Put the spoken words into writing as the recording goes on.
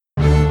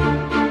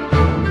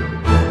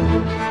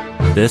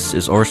This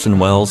is Orson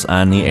Welles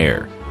on the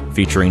Air,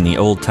 featuring the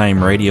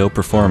old-time radio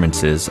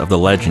performances of the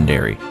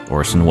legendary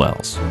Orson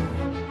Welles.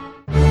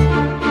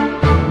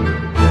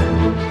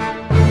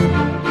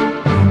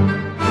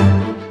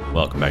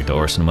 Welcome back to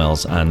Orson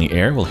Welles on the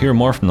Air. We'll hear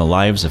more from the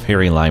lives of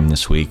Harry Lime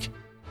this week,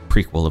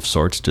 prequel of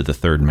sorts to the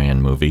Third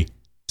Man movie.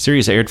 The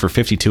series aired for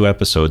 52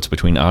 episodes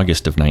between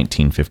August of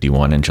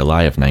 1951 and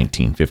July of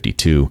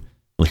 1952.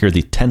 We'll hear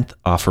the 10th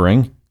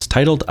offering. It's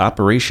titled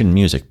Operation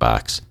Music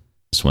Box.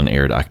 This one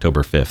aired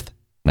October 5th,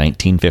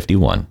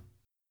 1951.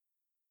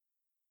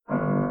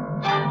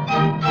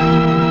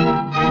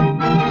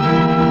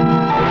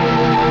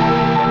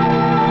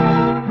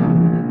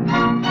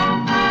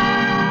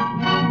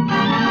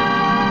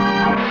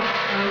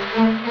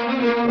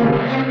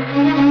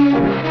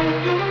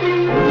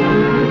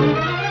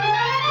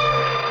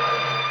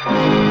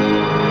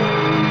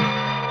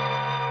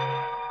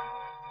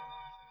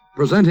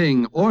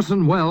 Presenting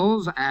Orson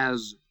Welles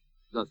as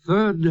the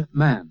Third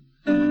Man.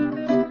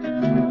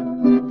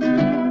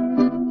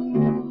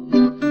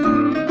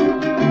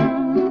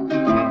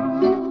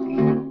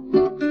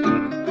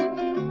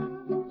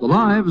 The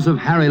Lives of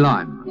Harry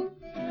Lime.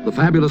 The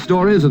fabulous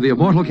stories of the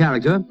immortal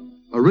character,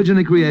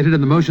 originally created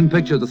in the motion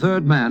picture The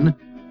Third Man,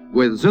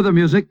 with zither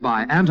music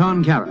by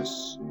Anton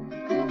Karas.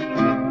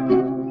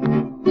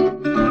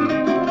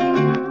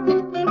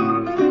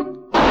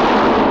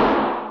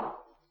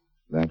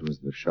 That was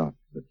the shot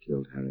that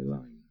killed Harry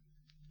Lime.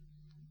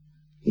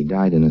 He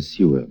died in a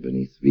sewer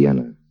beneath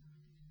Vienna.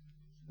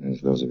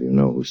 As those of you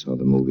know who saw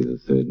the movie The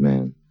Third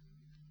Man.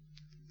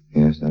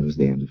 Yes, that was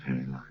the end of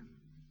Harry Lime.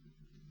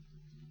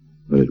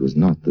 But it was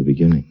not the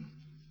beginning.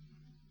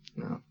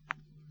 No.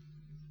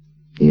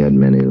 He had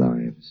many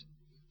lives.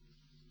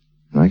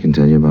 And I can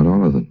tell you about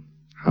all of them.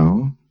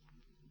 How?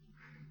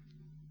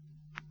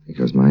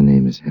 Because my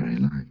name is Harry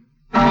Lime.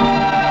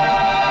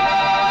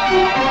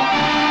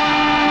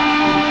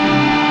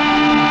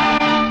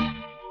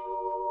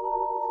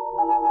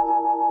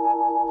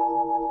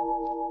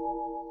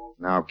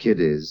 Now,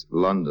 Kiddies,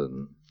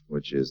 London,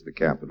 which is the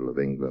capital of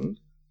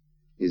England,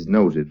 is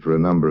noted for a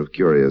number of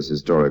curious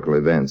historical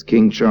events.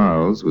 King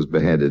Charles was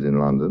beheaded in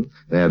London.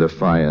 They had a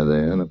fire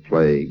there and a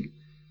plague.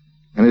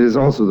 And it is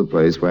also the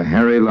place where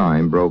Harry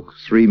Lime broke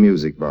 3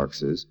 music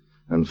boxes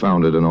and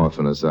founded an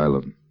orphan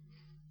asylum.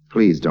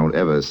 Please don't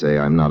ever say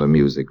I'm not a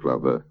music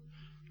lover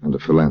and a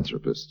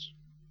philanthropist,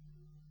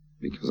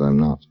 because I'm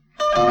not.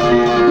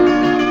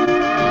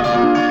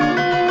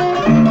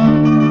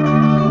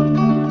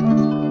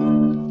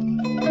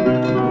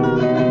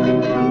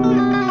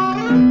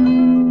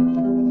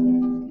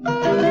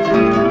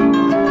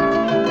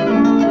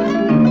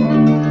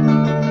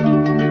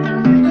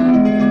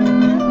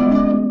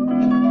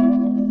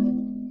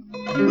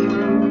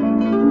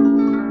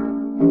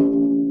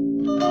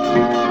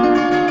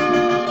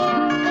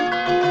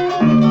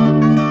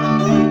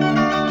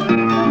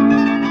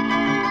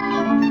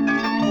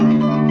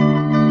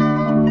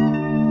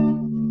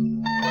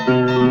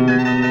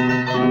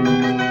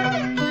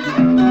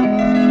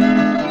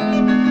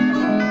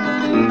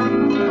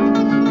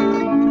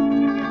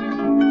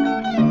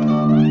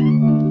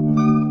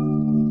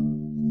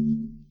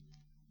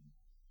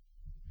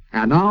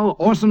 And now,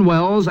 Orson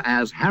Welles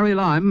as Harry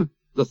Lime,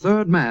 the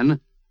Third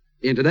Man,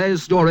 in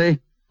today's story,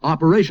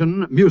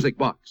 Operation Music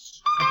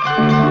Box.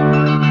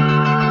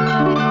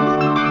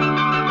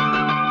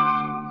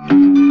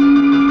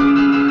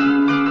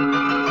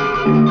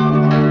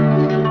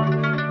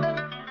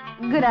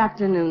 Good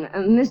afternoon,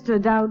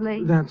 Mr.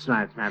 Dowdley. That's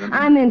right, madam.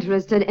 I'm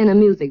interested in a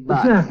music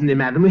box. Certainly,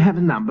 madam. We have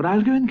a number.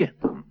 I'll go and get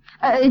them.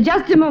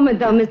 Just a moment,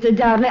 though, Mr.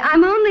 Dowdley.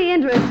 I'm only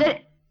interested...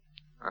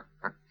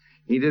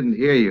 He didn't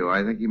hear you.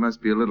 I think he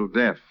must be a little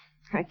deaf.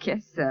 I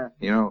guess so.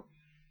 You know,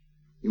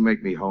 you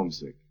make me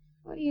homesick.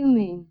 What do you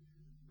mean?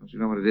 Don't you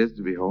know what it is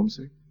to be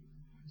homesick?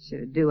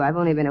 Sure do. I've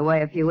only been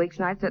away a few weeks,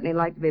 and I'd certainly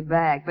like to be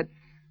back. But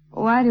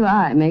why do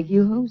I make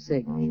you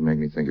homesick? Well, you make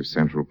me think of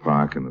Central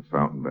Park and the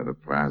fountain by the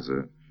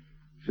plaza,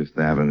 Fifth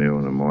Avenue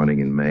in the morning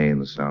in May,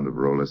 and the sound of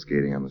roller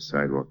skating on the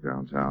sidewalk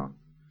downtown,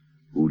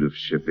 hoot of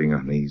shipping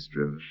on the East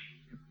River.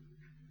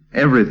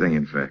 Everything,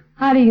 in fact.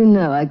 How do you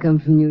know I come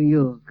from New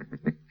York?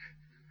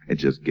 It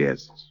just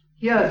guessed.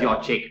 Here's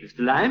your check, Mr.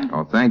 Lime.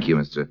 Oh, thank you,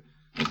 Mr.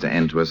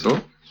 Entwistle.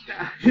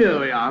 Here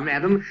we are,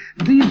 madam.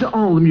 These are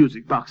all the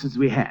music boxes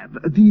we have.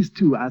 These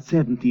 2 are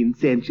 17th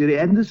century,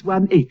 and this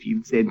one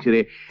 18th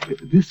century.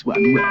 This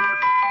one, well...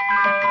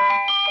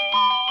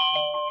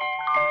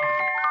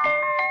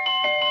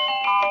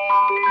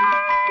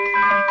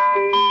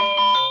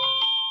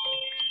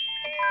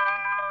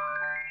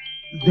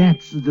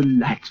 That's a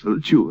delightful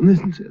tune,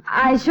 isn't it?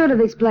 I should have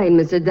explained,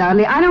 Mr.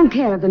 Dowdley. I don't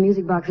care if the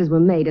music boxes were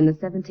made in the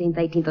 17th,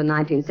 18th, or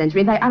 19th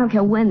century. In fact, I don't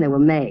care when they were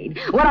made.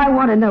 What I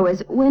want to know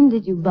is, when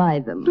did you buy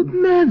them? But,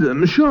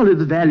 madam, surely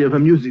the value of a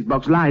music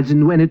box lies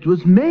in when it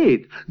was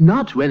made,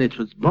 not when it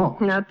was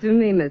bought. Not to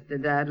me,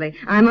 Mr. Dowdley.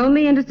 I'm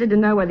only interested to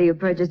know whether you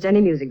purchased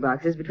any music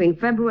boxes between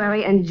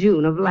February and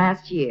June of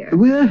last year.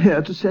 We're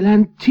here to sell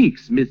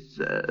antiques, Miss...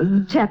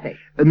 Chappick.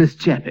 Miss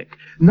Chappick,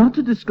 not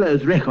to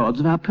disclose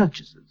records of our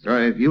purchases. So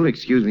if you'll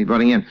excuse me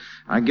butting in,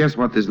 I guess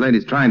what this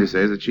lady's trying to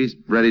say is that she's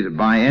ready to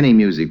buy any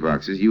music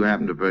boxes you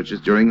happen to purchase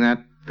during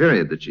that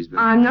period that she's been...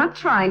 I'm not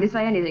trying to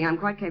say anything. I'm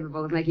quite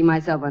capable of making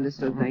myself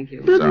understood, thank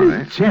you. But, Sorry.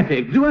 Miss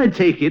Chapek, do I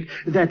take it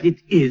that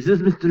it is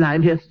as Mr.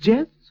 Lime here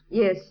suggests?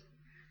 Yes.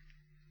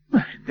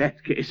 Well, in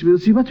that case, we'll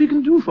see what we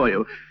can do for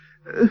you.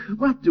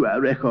 What do our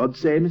records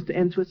say, Mr.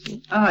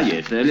 Entwistle?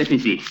 Yes, let me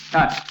see.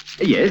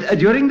 Yes,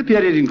 during the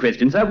period in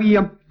question, sir,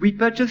 we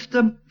purchased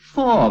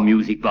 4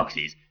 music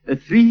boxes,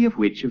 3 of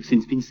which have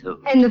since been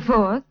sold. And the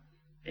fourth?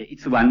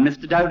 It's the one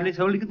Mr. Dowdley is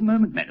holding at the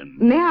moment, madam.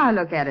 May I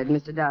look at it,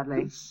 Mr.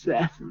 Dudley?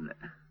 Certainly.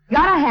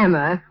 Got a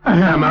hammer? A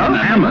hammer? A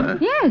hammer?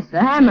 Yes, a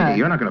hammer. Hey,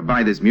 you're not going to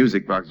buy this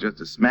music box just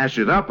to smash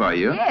it up, are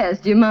you? Yes,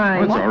 do you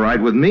mind? Well, it's all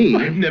right with me.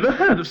 I've never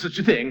heard of such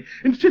a thing.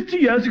 In 50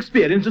 years'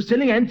 experience of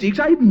selling antiques,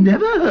 I've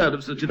never heard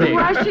of such a thing.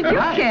 Why should you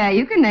care?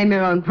 You can name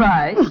your own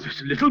price. Oh,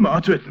 there's a little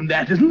more to it than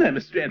that, isn't there,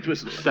 Mr.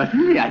 Entwistle?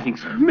 Certainly, I think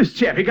so. Miss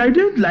Chapek, I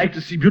don't like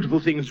to see beautiful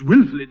things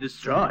willfully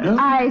destroyed.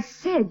 I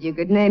said you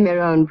could name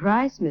your own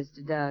price,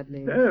 Mr.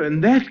 Dudley. Oh,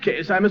 in that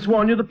case, I must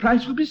warn you the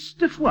price will be a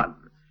stiff one.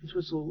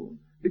 Entwistle,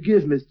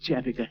 give Miss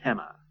Chapek a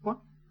hammer. What?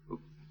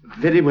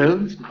 Very well,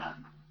 Mr.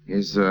 Brown.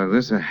 Is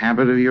this a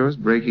habit of yours,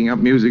 breaking up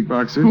music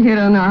boxes? You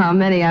don't know how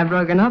many I've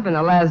broken up in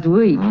the last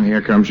week. Well, here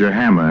comes your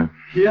hammer.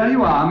 Here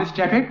you are, Miss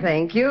Chapek.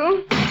 Thank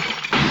you.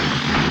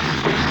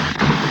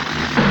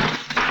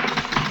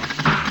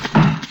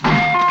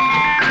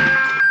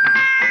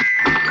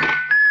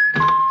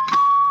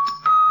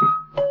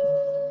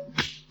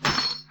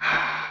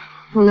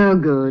 No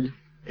good.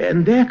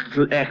 And that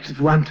little act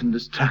of wanton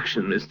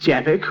destruction, Miss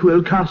Chapek,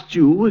 will cost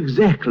you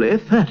exactly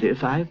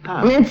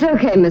 £35. It's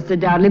okay, Mr.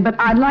 Dudley, but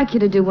I'd like you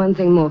to do one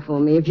thing more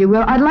for me, if you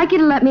will. I'd like you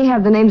to let me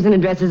have the names and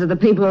addresses of the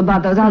people who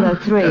bought those other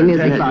 3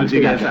 music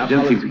boxes.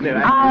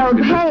 I'll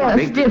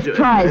pay a stiff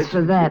price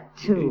for that,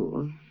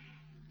 too.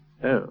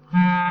 Oh.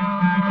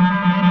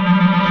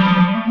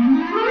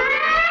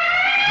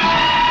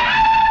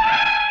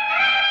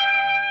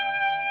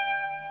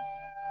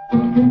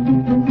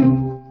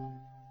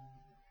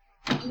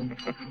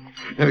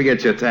 Let me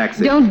get you a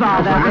taxi. Don't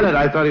bother. For a minute,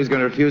 I thought he was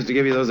going to refuse to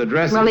give you those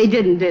addresses. Well, he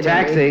didn't, did he?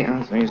 Taxi.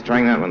 Oh, so he's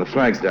trying that when the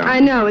flag's down.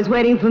 I know, he's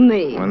waiting for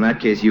me. Well, in that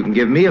case, you can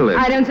give me a lift.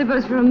 I don't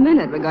suppose for a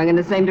minute we're going in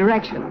the same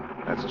direction.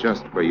 That's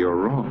just where you're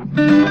wrong.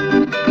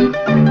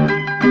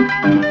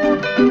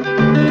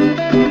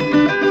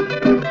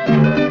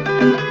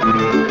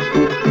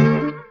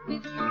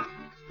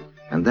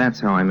 And that's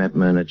how I met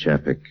Myrna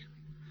Chapek.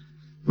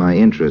 My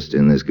interest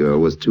in this girl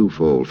was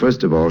twofold.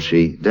 First of all,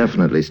 she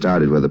definitely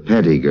started where the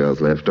Petty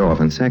girls left off.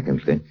 And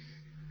secondly,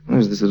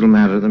 there's this little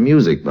matter of the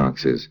music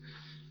boxes.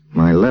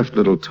 My left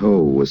little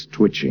toe was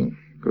twitching.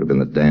 Could have been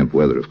the damp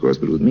weather, of course,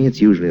 but with me it's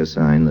usually a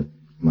sign that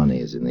money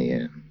is in the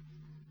air.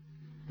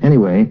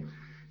 Anyway,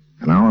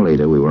 an hour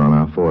later we were on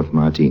our 4th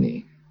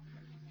martini,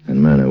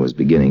 and Myrna was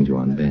beginning to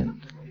unbend.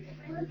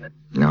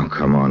 Now,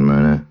 come on,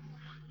 Myrna.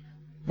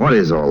 What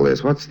is all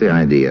this? What's the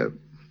idea?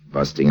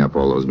 Busting up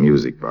all those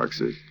music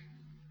boxes.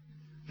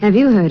 Have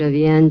you heard of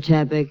Jan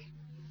Chapek?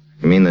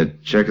 You mean the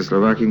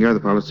Czechoslovakian guy, the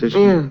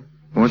politician? Yeah.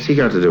 What's he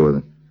got to do with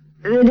it?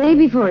 The day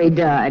before he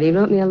died, he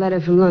wrote me a letter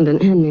from London.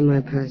 Hand me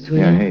my purse, will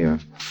Yeah, you? here you are.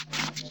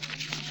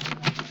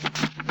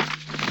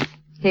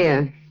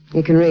 Here,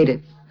 you can read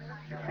it.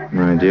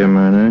 My dear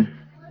Myrna,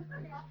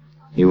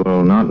 you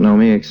will not know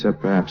me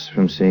except perhaps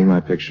from seeing my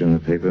picture in the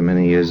paper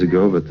many years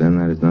ago, but then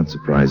that is not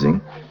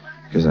surprising,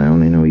 because I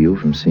only know you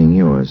from seeing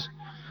yours.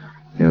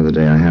 The other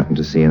day I happened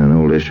to see in an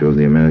old issue of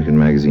the American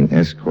magazine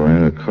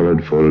Esquire a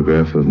colored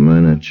photograph of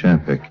Myrna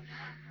Chapek.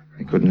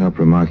 I couldn't help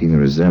remarking the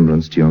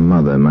resemblance to your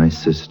mother, my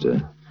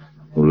sister,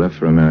 who left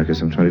for America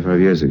some 25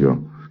 years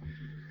ago.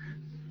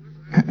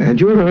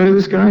 Had you ever heard of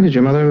this guy? Did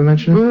your mother ever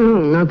mention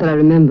him? Not that I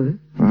remember.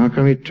 Well, how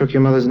come he took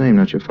your mother's name,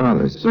 not your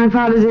father's? My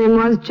father's name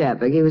was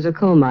Chapek. He was a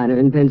coal miner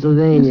in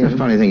Pennsylvania. It's a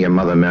funny thing, your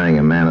mother marrying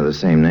a man of the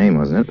same name,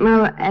 wasn't it?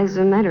 Well, as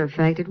a matter of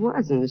fact, it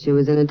wasn't. She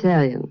was an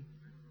Italian.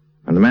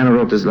 And the man who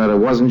wrote this letter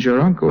wasn't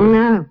your uncle.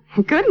 No,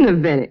 it couldn't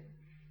have been it.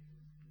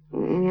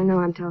 You know,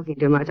 I'm talking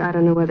too much. I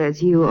don't know whether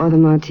it's you or the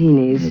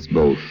martinis. It's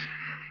both.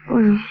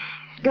 Well,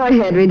 go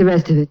ahead, read the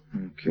rest of it.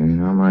 Okay,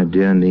 now, my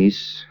dear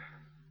niece,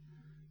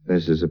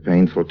 this is a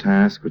painful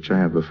task which I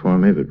have before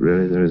me, but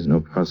really there is no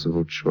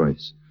possible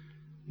choice.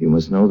 You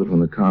must know that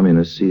when the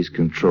communists seized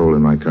control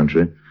in my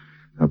country,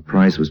 a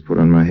price was put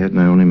on my head,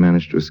 and I only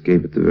managed to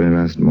escape at the very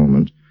last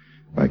moment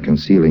by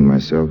concealing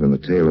myself in the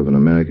tail of an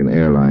American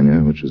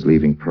airliner which was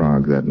leaving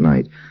Prague that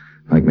night.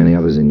 Like many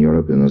others in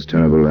Europe in those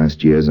terrible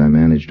last years, I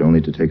managed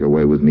only to take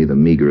away with me the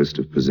meagerest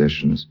of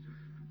possessions.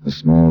 A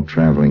small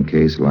traveling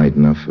case light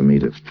enough for me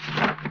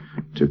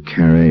to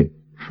carry,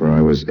 for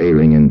I was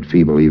ailing and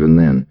feeble even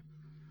then.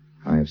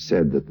 I have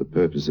said that the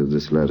purpose of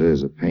this letter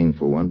is a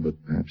painful one,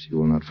 but perhaps you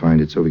will not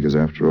find it so, because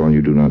after all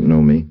you do not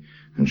know me,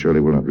 and surely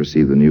will not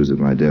receive the news of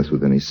my death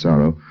with any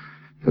sorrow.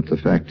 But the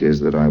fact is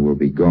that I will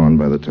be gone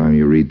by the time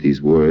you read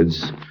these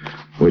words,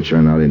 which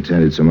are not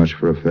intended so much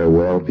for a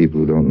farewell.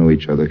 People who don't know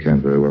each other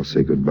can't very well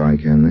say goodbye,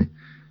 can they?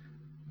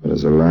 But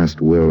as a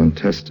last will and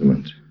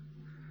testament.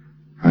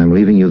 I'm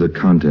leaving you the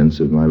contents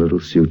of my little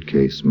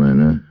suitcase,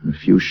 Myrna. A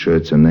few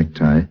shirts, a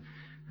necktie,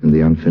 and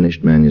the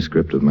unfinished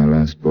manuscript of my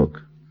last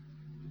book.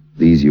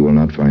 These you will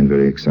not find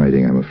very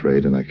exciting, I'm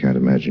afraid, and I can't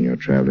imagine you're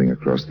traveling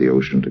across the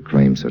ocean to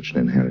claim such an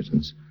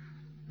inheritance.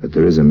 But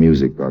there is a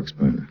music box,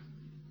 Myrna.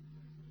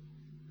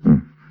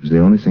 It's the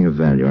only thing of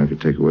value I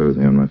could take away with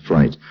me on my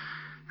flight.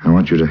 I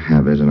want you to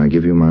have it, and I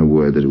give you my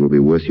word that it will be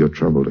worth your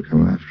trouble to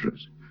come after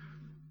it.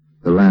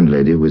 The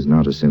landlady, who is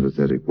not a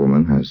sympathetic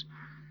woman, has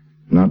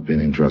not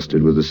been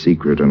entrusted with the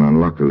secret, and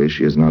unluckily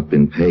she has not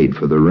been paid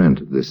for the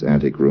rent of this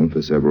attic room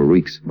for several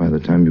weeks. By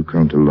the time you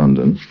come to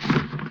London,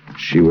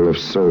 she will have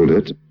sold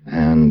it,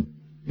 and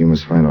you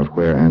must find out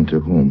where and to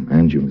whom,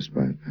 and you must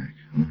buy it back.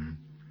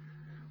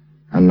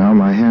 And now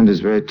my hand is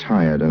very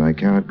tired, and I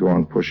cannot go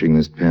on pushing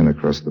this pen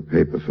across the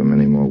paper for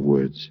many more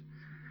words.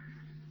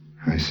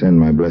 I send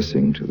my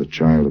blessing to the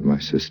child of my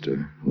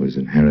sister, who has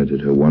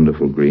inherited her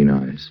wonderful green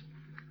eyes,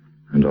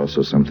 and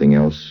also something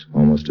else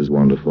almost as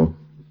wonderful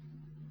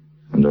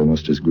and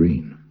almost as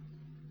green.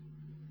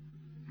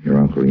 Your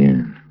Uncle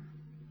Yan.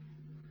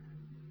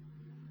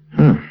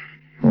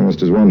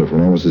 Almost as wonderful,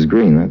 almost as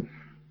green.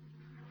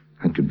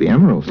 That could be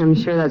emeralds. I'm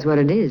sure that's what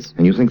it is.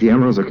 And you think the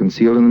emeralds are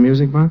concealed in the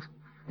music box?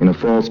 In a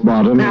false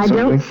bottom or something?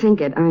 I don't think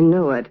it. I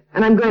know it.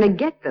 And I'm going to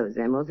get those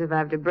emeralds if I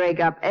have to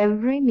break up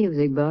every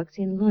music box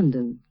in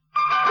London.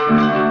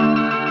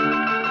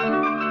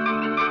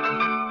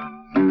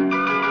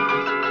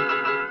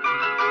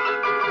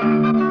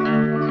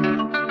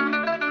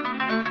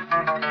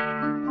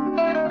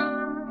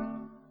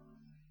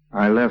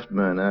 I left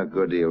Myrna a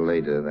good deal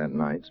later that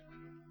night.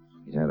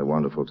 We had a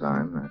wonderful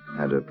time.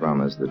 I had her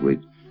promise that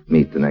we'd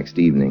meet the next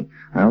evening.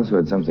 I also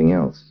had something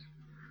else.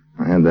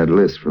 I had that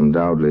list from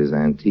Dowdley's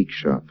antique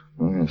shop.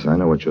 Oh, yes, I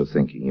know what you're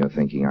thinking. You're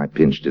thinking I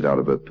pinched it out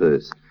of her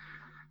purse.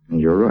 And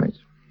you're right.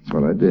 That's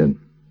what I did.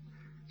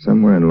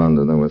 Somewhere in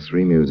London there were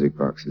 3 music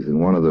boxes,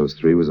 and one of those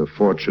 3 was a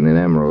fortune in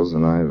emeralds,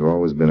 and I've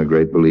always been a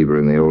great believer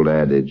in the old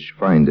adage,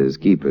 finders,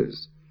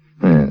 keepers.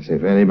 Yes,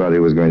 if anybody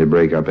was going to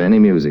break up any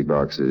music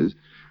boxes,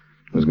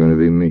 it was going to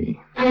be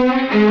me.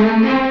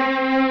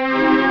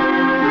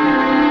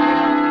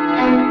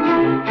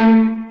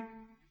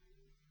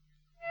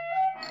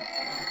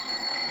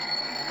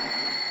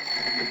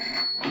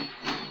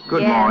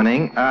 Good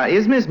morning.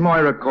 Is Miss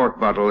Moira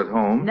Corkbottle at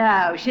home?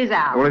 No, she's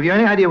out. Well, have you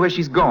any idea where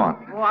she's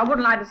gone? Oh, I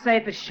wouldn't like to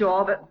say for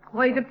sure, but,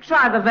 well, you could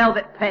try the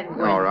Velvet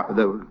Penguin. All right.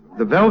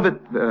 The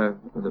Velvet, the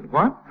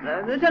what?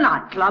 It's a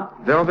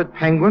nightclub. Velvet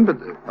Penguin? But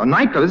a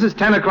nightclub? This is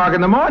 10 o'clock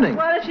in the morning.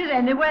 Well, if she's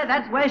anywhere,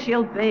 that's where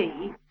she'll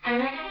be.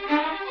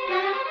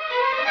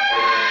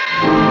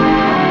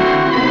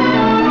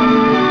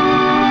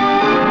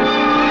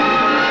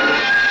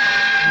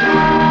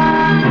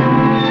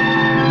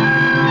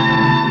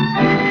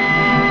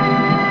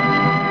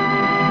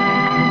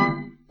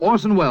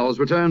 Orson Welles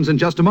returns in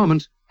just a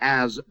moment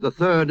as the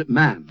third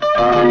man.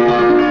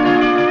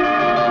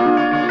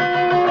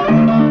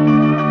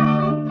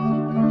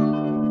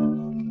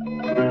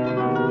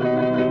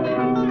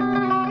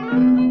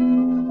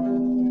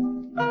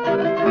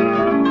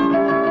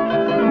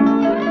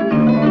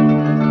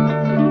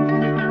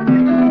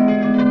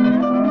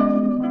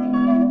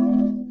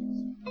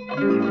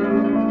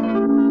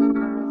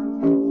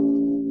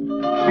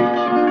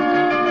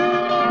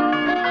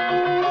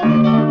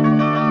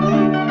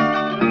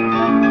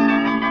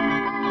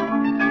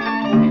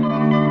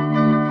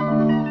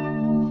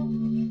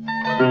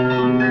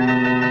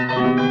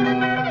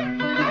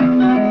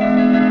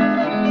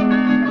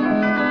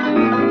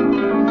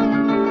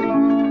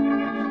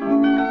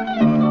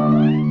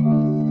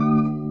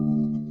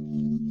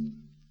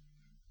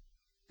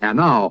 And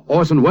now,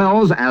 Orson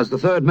Welles, as the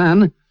third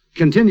man,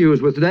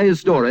 continues with today's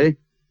story,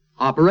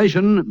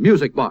 Operation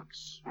Music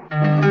Box.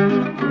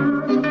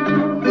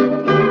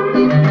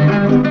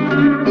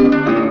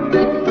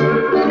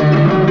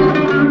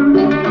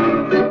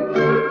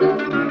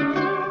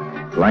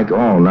 Like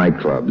all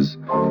nightclubs,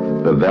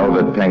 the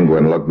Velvet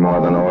Penguin looked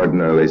more than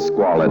ordinarily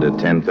squalid at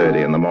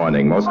 10:30 in the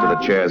morning. Most of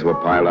the chairs were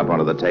piled up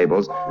onto the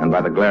tables, and by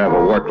the glare of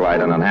a work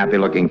light, an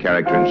unhappy-looking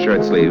character in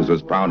shirt sleeves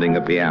was pounding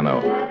the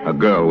piano. A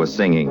girl was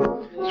singing.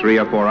 3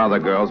 or 4 other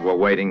girls were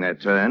waiting their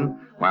turn,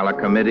 while a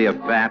committee of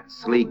fat,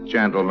 sleek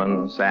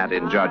gentlemen sat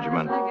in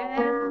judgment.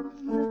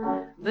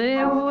 Okay,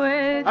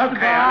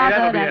 honey,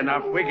 that'll be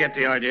enough. We get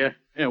the idea.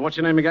 Yeah, what's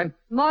your name again?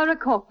 Moira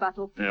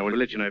Corkbottle. Yeah, we'll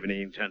let you know if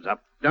anything turns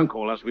up. Don't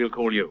call us, we'll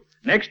call you.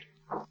 Next.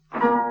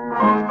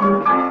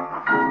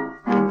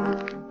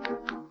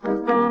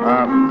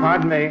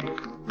 Pardon me,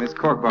 Miss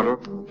Corkbottle.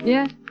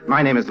 Yes?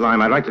 My name is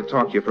Lime. I'd like to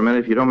talk to you for a minute,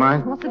 if you don't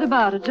mind. What's it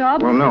about, a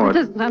job? Well, no, It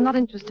isn't. I'm not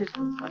interested.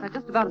 I've had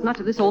just about as much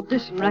of this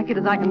audition racket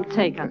as I can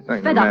take. I'm I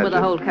can fed up with the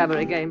imagine. whole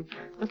cabaret game.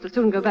 Just as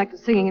soon go back to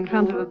singing in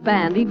front of a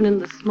band, even in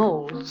the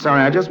smalls.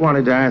 Sorry, I just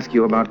wanted to ask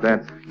you about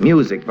that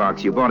music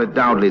box you bought at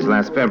Dowdley's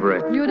last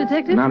February. You a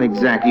detective? Not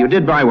exactly. You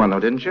did buy one,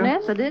 though, didn't you?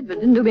 Yes, I did, but it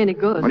didn't do me any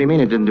good. What do you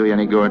mean it didn't do you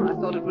any good? I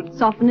thought it would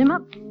soften him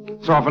up.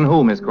 Soften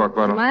who, Miss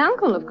Corkbottle? My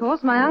uncle, of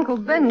course. My uncle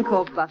Ben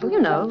Corkbottle.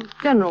 You know,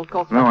 General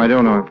Corkbottle. No, I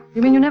don't know.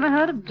 You mean you never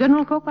heard of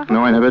General Corkbottle?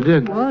 No, I never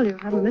did. Well, you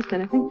haven't missed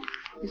anything.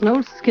 He's an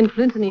old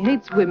skinflint and he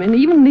hates women,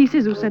 even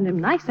nieces who send him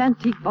nice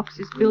antique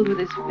boxes filled with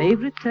his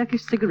favorite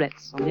Turkish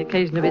cigarettes on the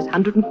occasion of his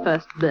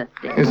 101st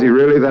birthday. Is he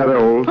really that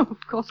old? Oh,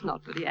 of course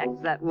not, but he acts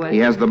that way. He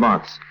has the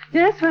box.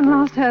 Yes, when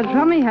last heard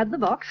from, he had the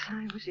box.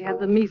 I wish he had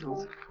the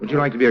measles. Would you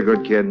like to be a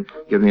good kid?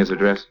 Give me his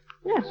address.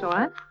 Yes, all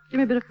right. Give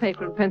me a bit of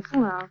paper and pencil,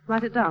 and I'll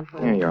write it down for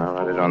you. Here you are.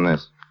 I'll write it on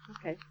this.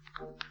 Okay.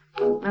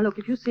 Now, look,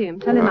 if you see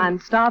him, tell him I'm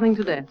starving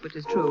to death, which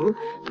is true,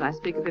 that I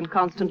speak of him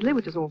constantly,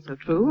 which is also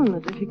true, and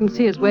that if he can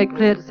see his way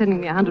clear to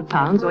sending me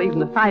 £100 or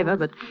even a fiver,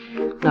 but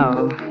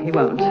no, he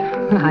won't.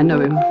 I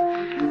know him.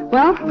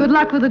 Well, good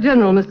luck with the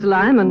General, Mr.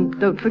 Lime, and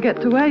don't forget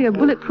to wear your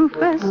bulletproof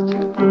vest.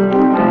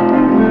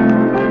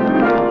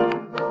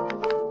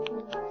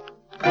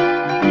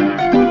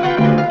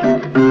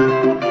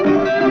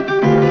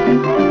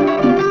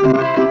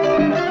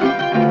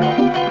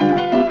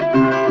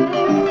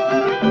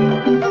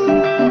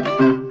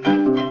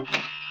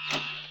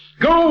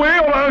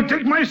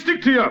 Take my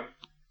stick to you.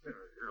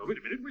 Wait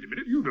a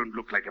minute. You don't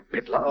look like a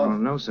peddler. Oh,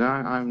 no, sir,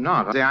 I'm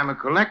not. I'm a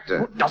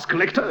collector. Dust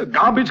collector?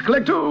 Garbage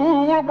collector?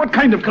 What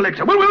kind of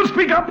collector? Well,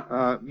 speak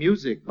up.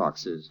 Music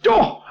boxes.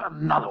 Oh,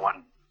 another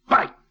one.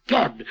 By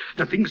gad,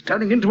 the thing's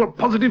turning into a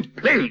positive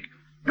plague.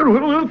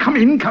 Well, come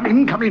in.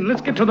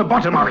 Let's get to the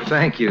bottom of it.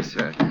 Thank you,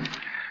 sir.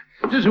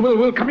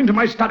 We'll come into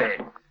my study.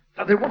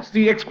 What's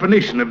the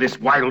explanation of this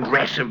wild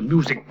rash of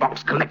music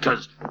box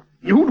collectors?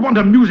 Who'd want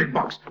a music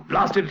box?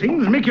 Blasted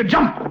things make you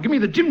jump. Give me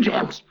the Jim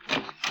Jams.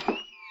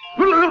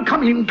 Well,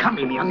 come in,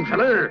 young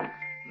fella.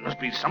 Must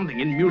be something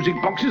in music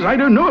boxes I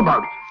don't know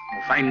about.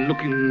 A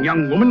fine-looking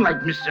young woman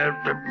like Mr.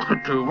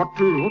 What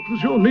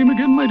was your name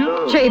again, my dear?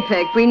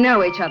 Chapek. We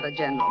know each other,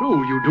 General.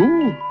 Oh, you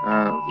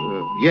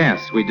do?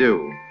 Yes, we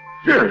do.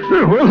 Yes,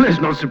 well, that's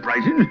not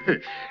surprising.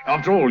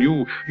 After all,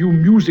 you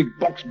music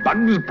box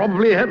bugs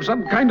probably have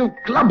some kind of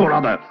club or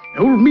other.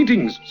 Hold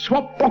meetings,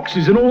 swap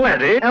boxes and all that,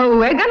 eh? Oh,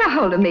 we're going to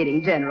hold a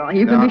meeting, General.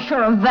 You can be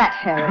sure of that,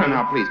 Harry.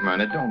 Now, please,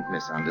 Myrna, don't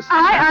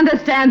misunderstand. I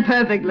understand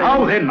perfectly.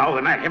 Now then,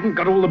 I haven't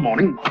got all the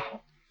morning.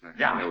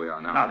 Yeah, here we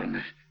are now. Now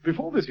then,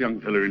 before this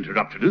young fellow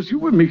interrupted us, you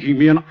were making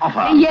me an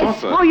offer.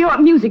 Yes, for your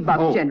music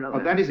box, General.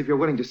 Oh, that is if you're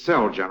willing to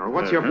sell, General.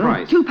 What's your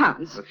price? £2.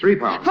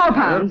 £3.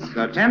 £4.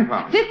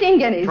 £10. 15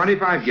 guineas.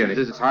 25 guineas.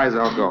 This is as high as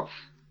I'll go.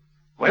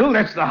 Well,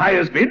 that's the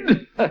highest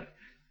bid.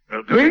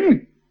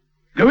 Going?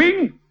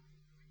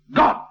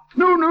 Gone.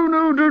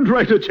 No, don't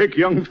write a check,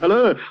 young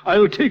fella.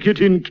 I'll take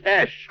it in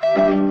cash.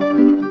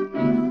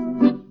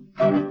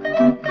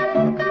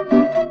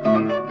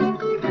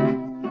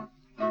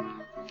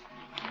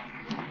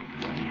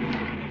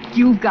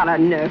 You've got a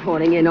nerve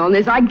honing in on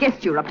this. I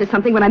guessed you were up to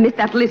something when I missed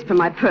that list from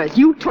my purse.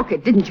 You took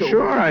it, didn't you?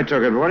 Sure, I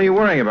took it. But what are you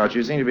worrying about?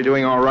 You seem to be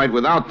doing all right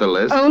without the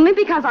list. Only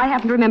because I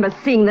happen to remember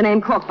seeing the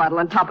name Cork Bottle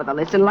on top of the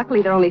list, and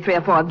luckily there are only 3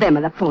 or 4 of them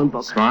in the phone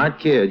book. Smart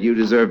kid. You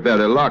deserve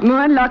better luck.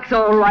 My luck's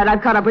all right.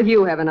 I've caught up with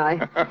you, haven't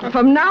I?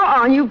 From now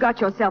on, you've got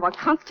yourself a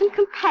constant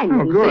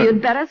companion, Oh, good. so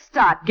you'd better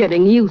start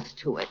getting used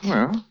to it.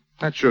 Well,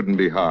 that shouldn't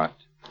be hard.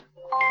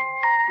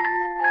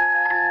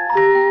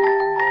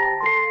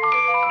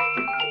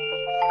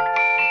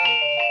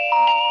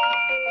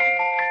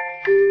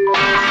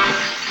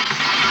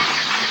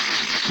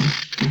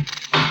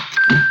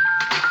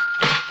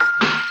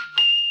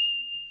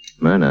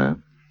 Myrna.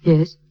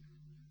 Yes?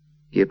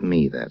 Give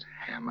me that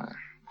hammer.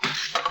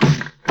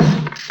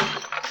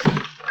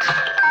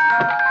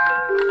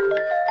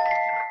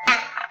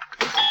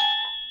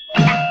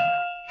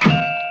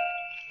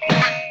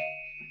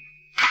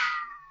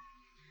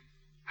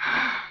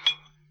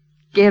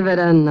 Give it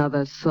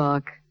another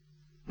suck.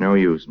 No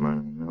use,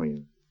 Myrna. No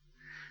use.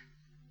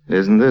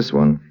 Isn't this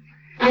one?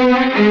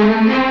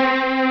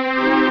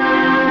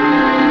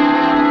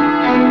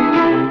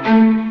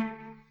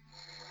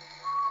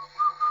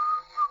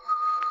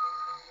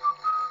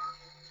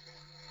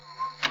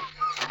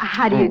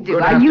 How do you do?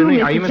 Good Are you afternoon.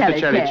 Mr. Are you Mr.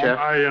 Chelychev? Chelychev?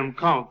 I am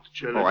Count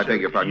Chelychev. Oh, I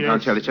beg your pardon, Yes.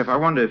 Count Chelychev. I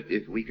wonder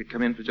if we could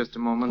come in for just a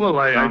moment. Well,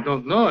 I Count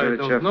don't know.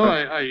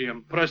 Chelychev. I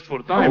am pressed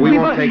for time. Oh, we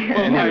won't take Well,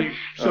 any. I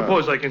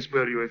suppose I can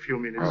spare you a few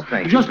minutes. Oh,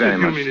 thank Just you very a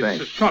few much. minutes.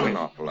 Thanks. Just come in. An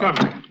awful lot.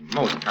 Come in.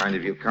 Most kind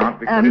of you, Count.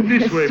 Because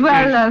This way,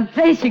 swell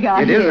face you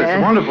got it here. is.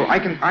 It's wonderful.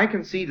 I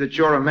can see that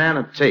you're a man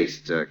of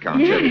taste, Count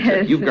Yes.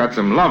 Chelychev. You've got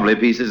some lovely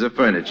pieces of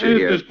furniture It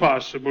here. is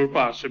possible.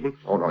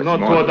 Oh, no, it's Not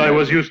more what than I that.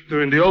 was used to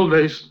in the old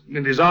days,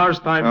 in the Tsar's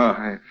time.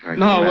 I can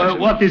Now,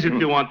 imagine. what is it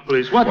you want,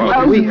 please? What? Well, Oh,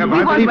 I we believe want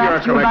you're to a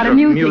ask you about collector a of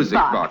music music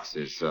box.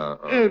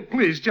 boxes.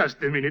 Please, just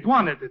a minute.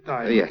 One at a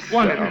time. Yes,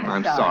 One at a time.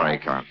 I'm sorry,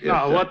 Count. Yes,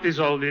 Now, what is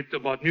all it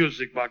about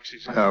music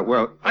boxes?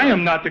 Well, I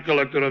am not a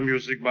collector of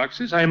music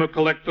boxes. I am a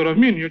collector of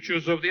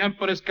miniatures of the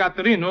Empress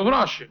Catherine of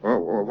Russia.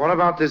 what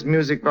about this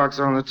music box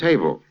on the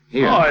table?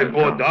 Here. I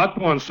bought that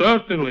one,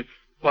 certainly.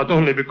 but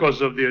only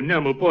because of the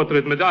enamel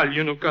portrait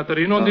medallion of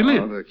Catherine on the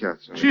lid.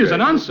 She is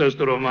an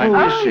ancestor of mine.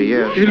 Oh, is she?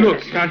 Yes. Hey,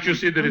 look, can't you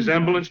see the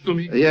resemblance to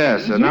me?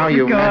 Yes, now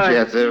you mention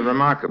it. It's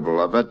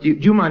remarkable. But do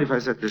you mind if I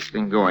set this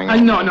thing going?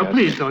 No,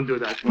 please don't do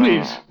that.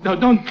 Please. No,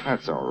 don't.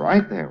 That's all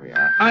right. There we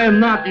are. I am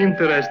not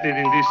interested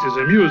in this as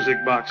a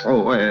music box.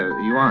 Oh,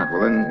 you aren't?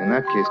 Well, in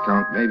that case,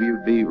 Count, maybe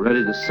you'd be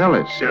ready to sell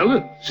it. Sell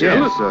it?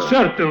 Sell it?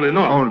 Certainly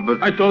not. Oh,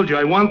 but... I told you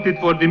I want it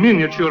for the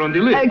miniature on the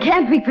lid.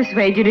 Can't we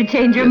persuade you to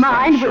change your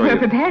mind? We're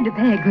prepared to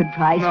pay a good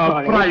price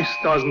for it. No, price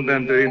doesn't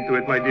enter into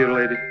it, my dear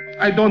lady.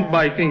 I don't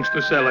buy things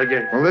to sell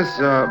again. Well, this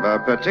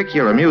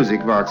particular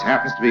music box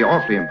happens to be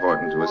awfully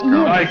important to us,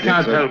 Count. Yes. I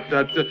can't help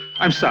that.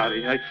 I'm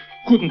sorry. I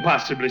couldn't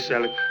possibly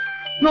sell it.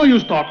 No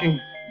use talking.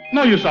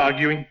 No use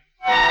arguing.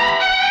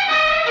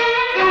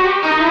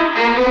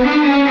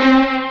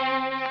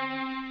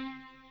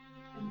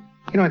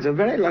 You know, it's a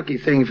very lucky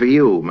thing for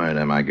you,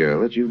 Myrna, my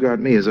girl, that you've got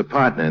me as a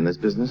partner in this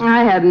business.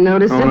 I hadn't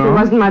noticed it. There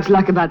wasn't much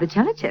luck about the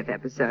Chalichev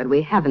episode.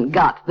 We haven't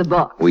got the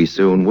box. We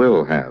soon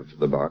will have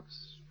the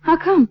box. How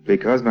come?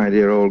 Because, my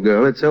dear old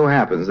girl, it so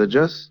happens that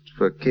just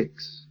for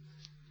kicks,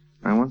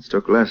 I once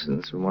took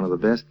lessons from one of the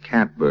best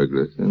cat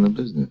burglars in the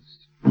business.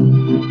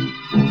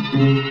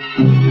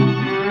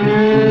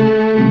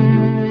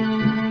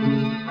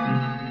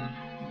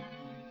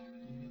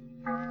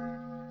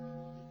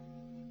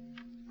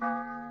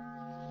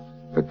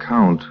 The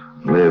Count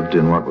lived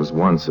in what was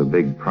once a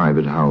big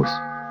private house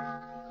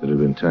that had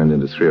been turned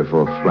into 3 or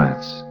 4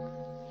 flats.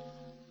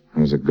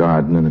 There was a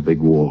garden and a big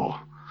wall.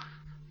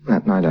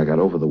 That night I got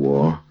over the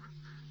wall,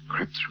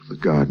 crept through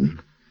the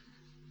garden,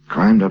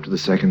 climbed up to the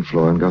 2nd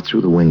floor, and got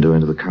through the window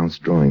into the Count's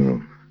drawing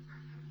room.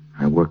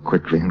 I worked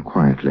quickly and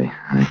quietly.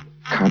 I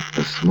cut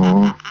a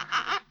small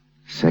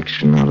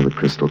section out of the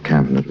crystal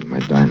cabinet with my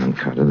diamond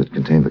cutter that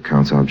contained the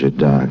Count's object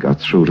d'art,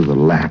 got through to the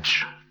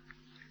latch,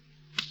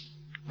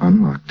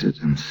 unlocked it,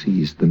 and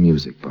seized the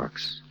music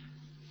box.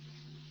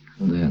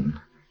 And then,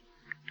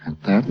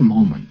 at that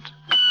moment...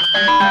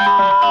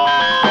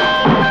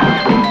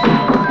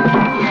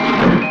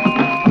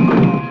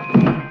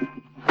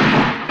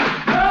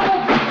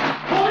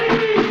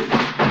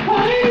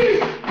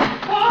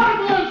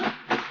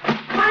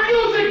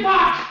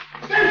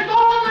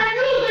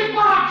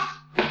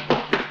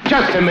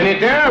 Just a minute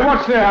there.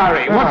 What's the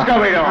hurry? What's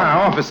going on?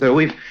 Officer,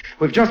 we've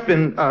just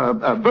been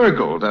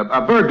burgled.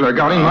 A burglar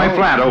got in my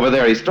flat over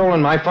there. He's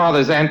stolen my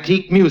father's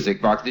antique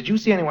music box. Did you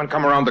see anyone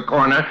come around the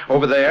corner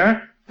over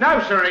there?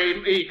 No, sir.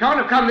 He can't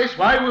have come this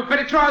way. We'd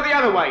better try the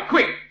other way.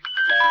 Quick.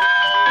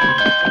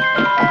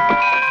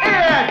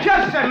 Here,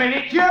 just a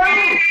minute, Joe.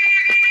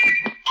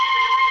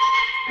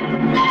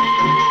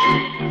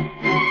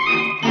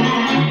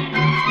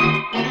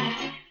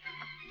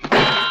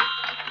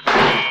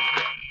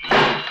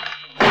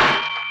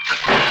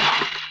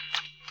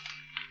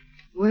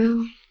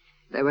 Well,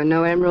 there were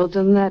no emeralds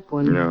on that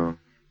one. No.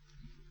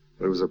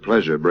 But it was a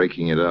pleasure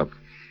breaking it up.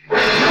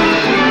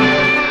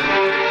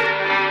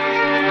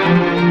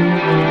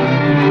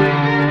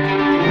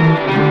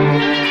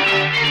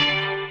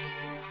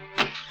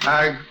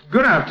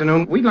 Good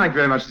afternoon. We'd like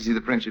very much to see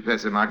the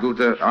Principessa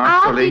Marguta.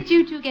 How did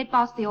you two get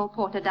past the old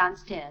porter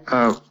downstairs?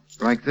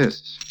 Like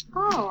this.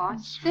 Oh, I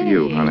see. For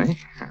you, honey.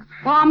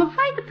 Well, I'm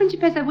afraid the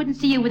Principessa wouldn't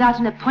see you without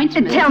an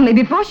appointment. Tell me,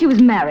 before she was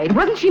married,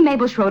 wasn't she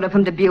Mabel Schroeder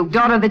from Dubuque,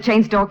 daughter of the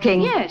chain store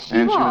king? Yes, she was.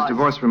 And was. she was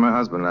divorced from her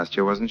husband last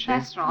year, wasn't she?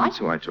 That's right. That's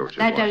who I told you.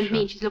 That don't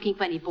mean she's looking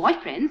for any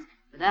boyfriends.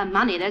 With her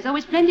money, there's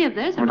always plenty of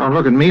those. Well, don't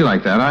look at me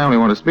like that. I only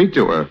want to speak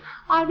to her.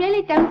 I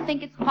really don't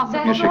think it's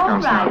possible. Here she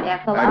comes now.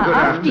 Ethel. Good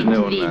I'll speak to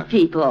afternoon, these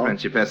people.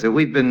 Principessa.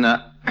 We've been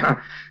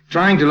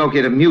trying to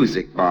locate a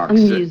music box. A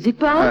music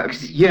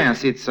box?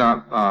 Yes, it's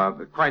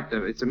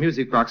it's a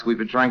music box we've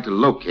been trying to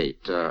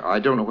locate. I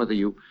don't know whether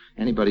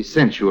anybody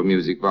sent you a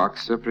music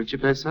box,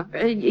 Principessa?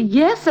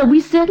 Yes,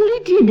 we certainly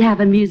did have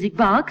a music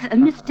box.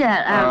 Mr.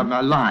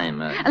 Lime.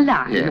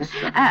 Lime. Yes.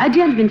 A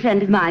gentleman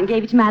friend of mine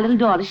gave it to my little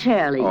daughter,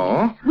 Shirley.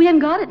 Oh? We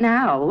haven't got it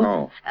now.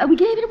 Oh. We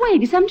gave it away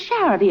to some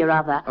charity or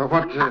other.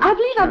 What? I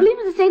believe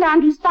it was the St.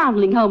 Andrew's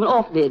Foundling Home and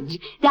Orphanage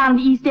down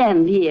the East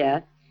End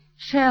here.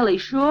 Shirley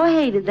sure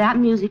hated that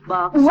music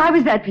box. Why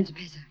was that,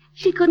 Principessa?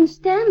 She couldn't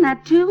stand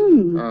that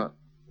tune.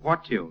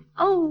 What tune?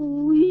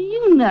 Oh,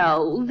 you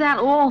know, that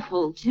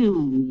awful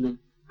tune.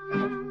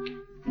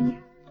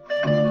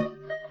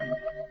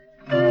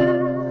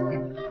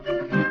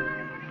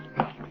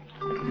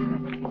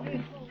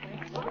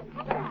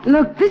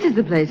 Look, this is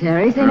the place,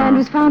 Harry. St.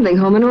 Andrew's Foundling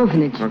Home and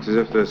Orphanage. Looks as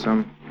if there's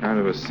some kind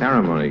of a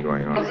ceremony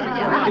going on.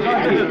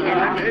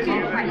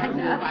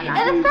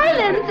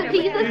 Silence,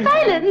 please,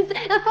 silence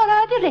for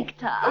our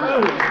director.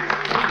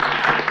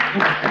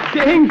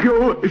 Thank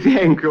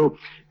you.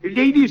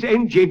 Ladies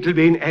and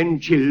gentlemen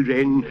and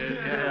children,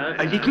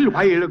 a little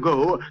while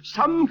ago,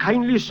 some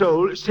kindly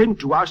soul sent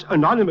to us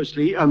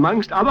anonymously,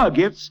 amongst other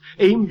gifts,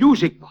 a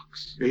music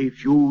box. A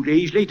few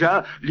days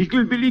later,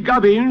 little Billy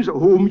Gubbins,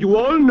 whom you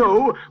all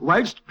know,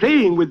 whilst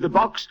playing with the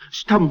box,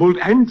 stumbled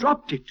and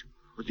dropped it.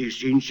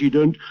 This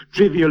incident,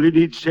 trivial in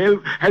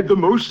itself, had the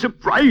most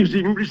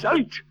surprising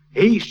result.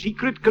 a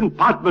secret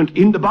compartment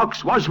in the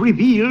box was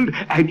revealed,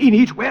 and in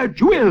it were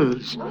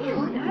jewels.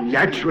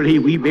 Naturally,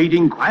 we made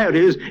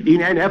inquiries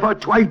in an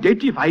effort to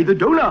identify the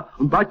donor,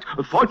 but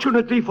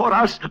fortunately for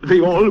us, they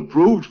all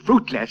proved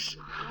fruitless.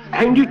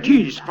 And it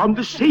is from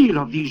the sale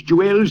of these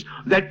jewels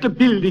that the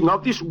building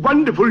of this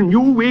wonderful new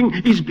wing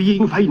is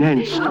being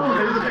financed.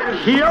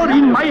 Here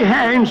in my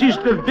hands is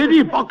the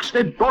very box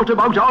that brought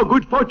about our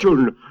good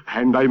fortune.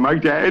 And I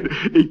might add,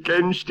 it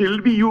can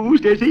still be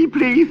used as a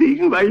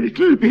plaything by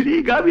little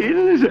Billy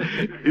Gubbins.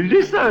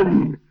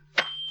 Listen.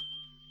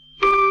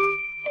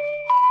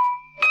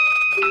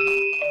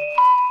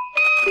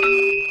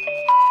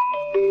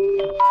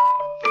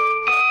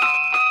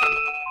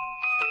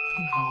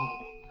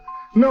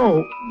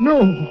 No.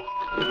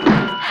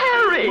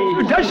 Harry!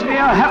 Does there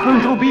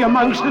happen to be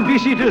amongst the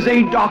visitors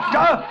a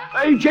doctor?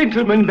 A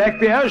gentleman back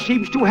there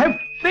seems to have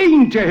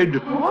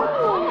fainted.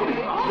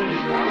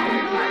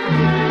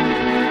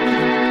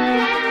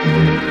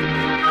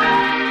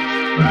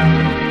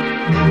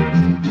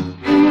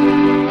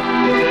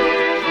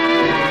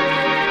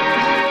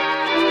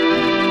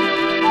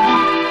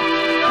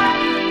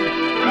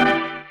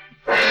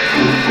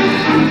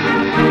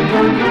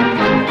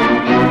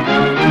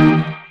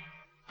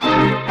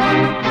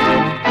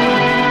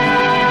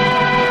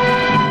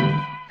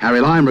 Harry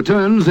Lime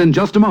returns in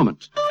just a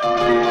moment.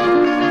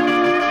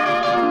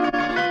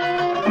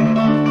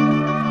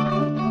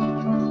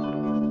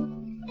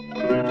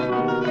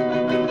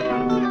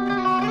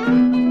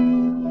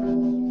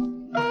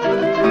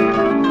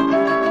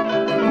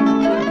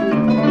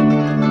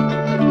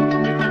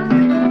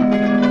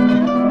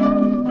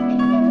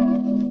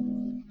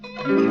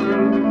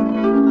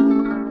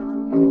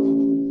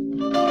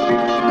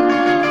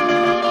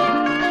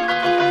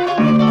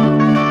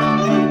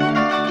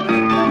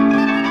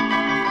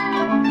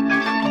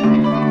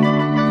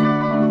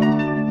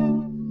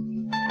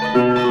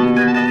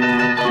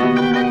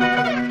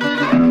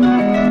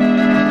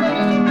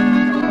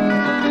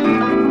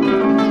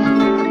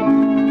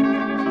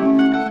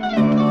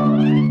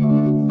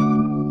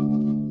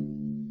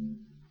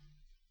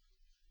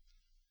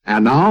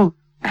 And now,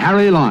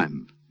 Harry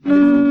Lime.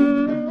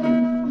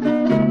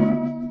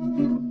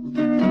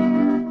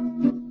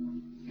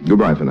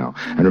 Goodbye for now.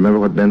 And remember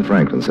what Ben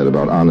Franklin said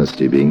about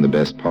honesty being the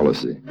best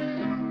policy.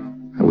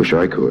 I wish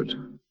I could.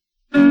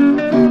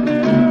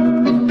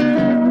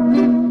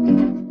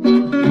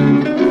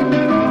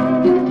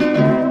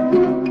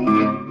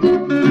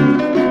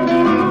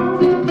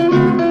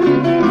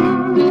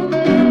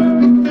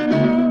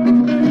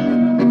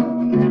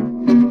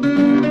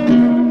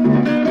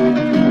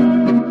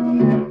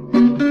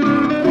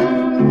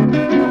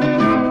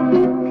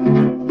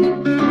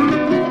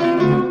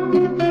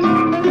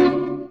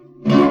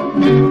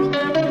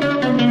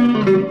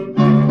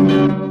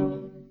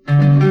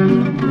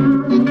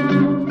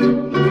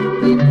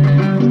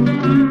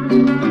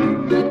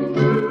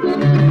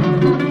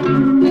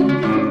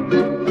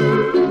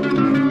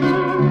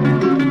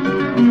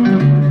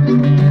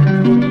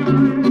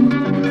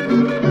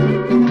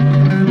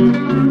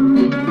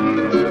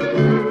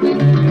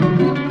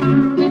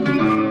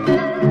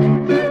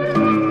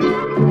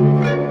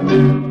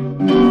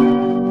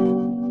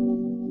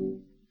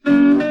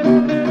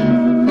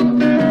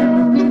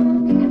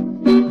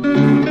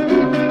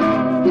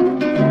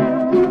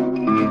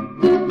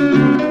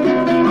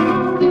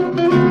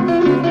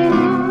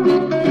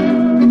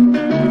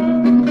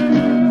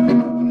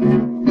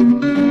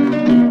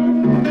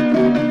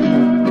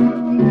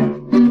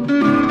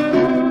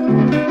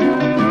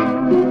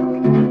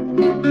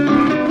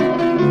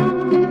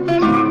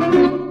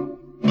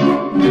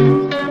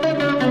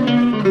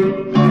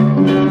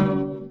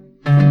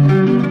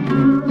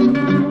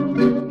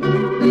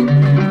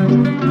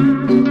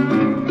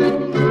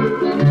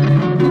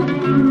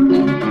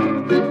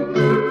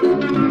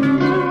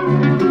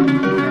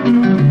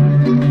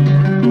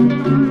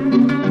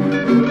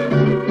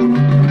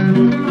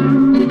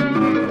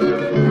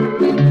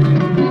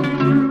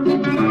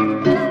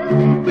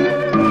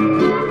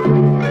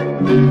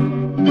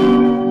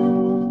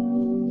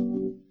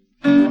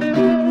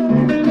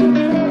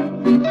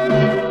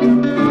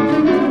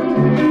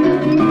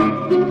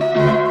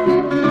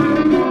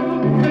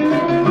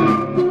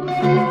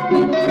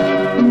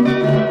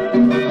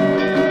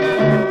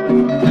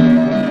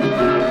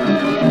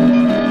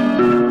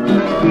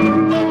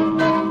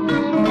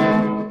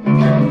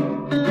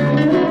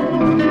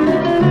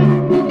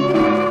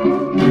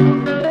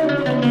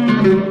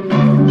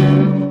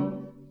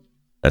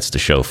 That's the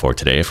show for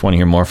today. If you want to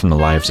hear more from the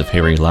lives of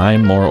Harry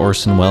Lime, more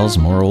Orson Welles,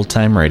 more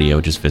old-time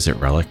radio, just visit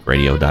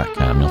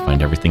relicradio.com. You'll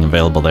find everything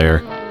available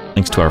there.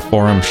 Links to our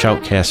forum,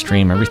 Shoutcast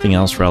stream, everything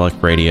else, Relic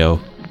Radio.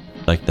 If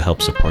you'd like to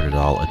help support it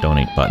all, a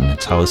donate button.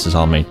 It's how this is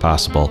all made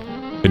possible.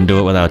 Couldn't do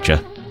it without you.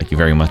 Thank you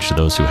very much to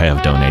those who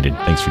have donated.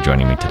 Thanks for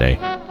joining me today.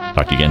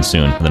 Talk to you again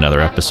soon with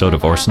another episode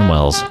of Orson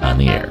Welles on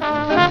the Air.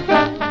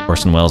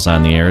 Orson Welles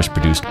on the Air is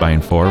produced by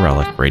and for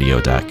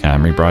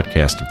relicradio.com.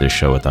 Rebroadcast of this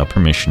show without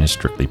permission is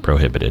strictly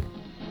prohibited.